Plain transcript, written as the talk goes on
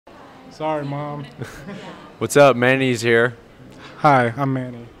Sorry, Mom. What's up? Manny's here. Hi, I'm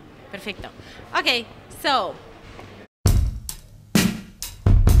Manny. Perfecto. Okay, so.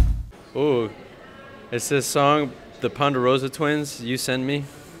 Ooh, it's this song, the Ponderosa Twins, You Send Me.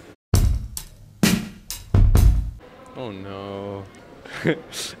 Oh no.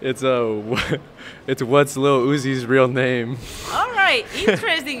 It's what's Lil Uzi's real name. All right,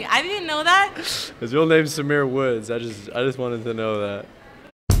 interesting. I didn't know that. His real name's Samir Woods. I just wanted to know that.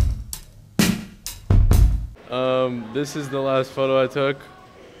 This is the last photo I took.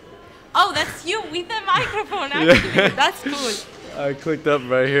 Oh, that's you with the microphone, actually. Yeah. That's cool. I clicked up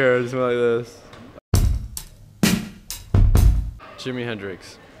right here. I just went like this. Jimi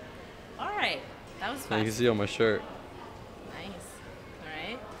Hendrix. All right, that was You fast. can see on my shirt. Nice. All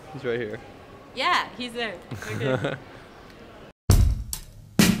right. He's right here. Yeah, he's there. Okay.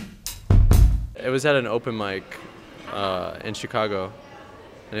 It was at an open mic in Chicago,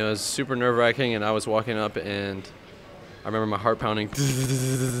 and it was super nerve-wracking. And I was walking up, and I remember my heart pounding.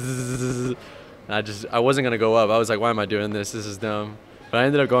 And I wasn't gonna go up. I was like, why am I doing this? This is dumb. But I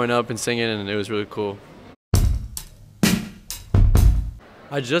ended up going up and singing, and it was really cool.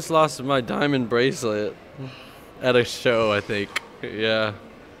 I just lost my diamond bracelet at a show, I think. Yeah,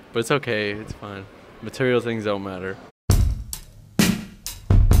 but it's okay. It's fine. Material things don't matter.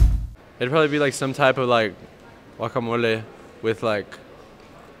 It'd probably be like some type of like guacamole with like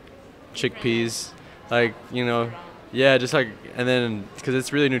chickpeas, like, you know, yeah, just like, and then because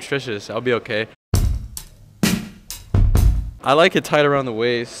it's really nutritious, I'll be okay. I like it tight around the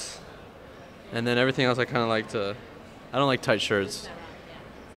waist, and then everything else I kind of like to. I don't like tight shirts.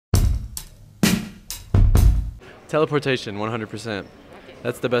 Teleportation, 100%.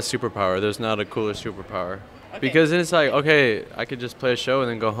 That's the best superpower. There's not a cooler superpower. Okay. Because then it's like, okay, I could just play a show and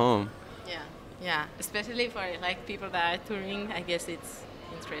then go home. Yeah. Especially for like people that are touring, I guess it's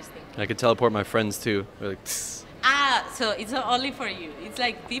interesting. I could teleport my friends too. They're like, tss. So it's not only for you. It's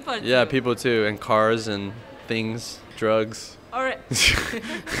like people. Yeah, too. people too, and cars and things, drugs. All right.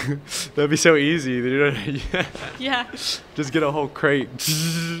 That'd be so easy. You know? Yeah. Just get a whole crate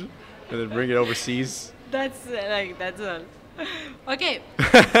and then bring it overseas. That's all. Okay.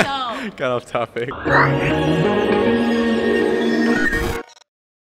 So. Got off topic.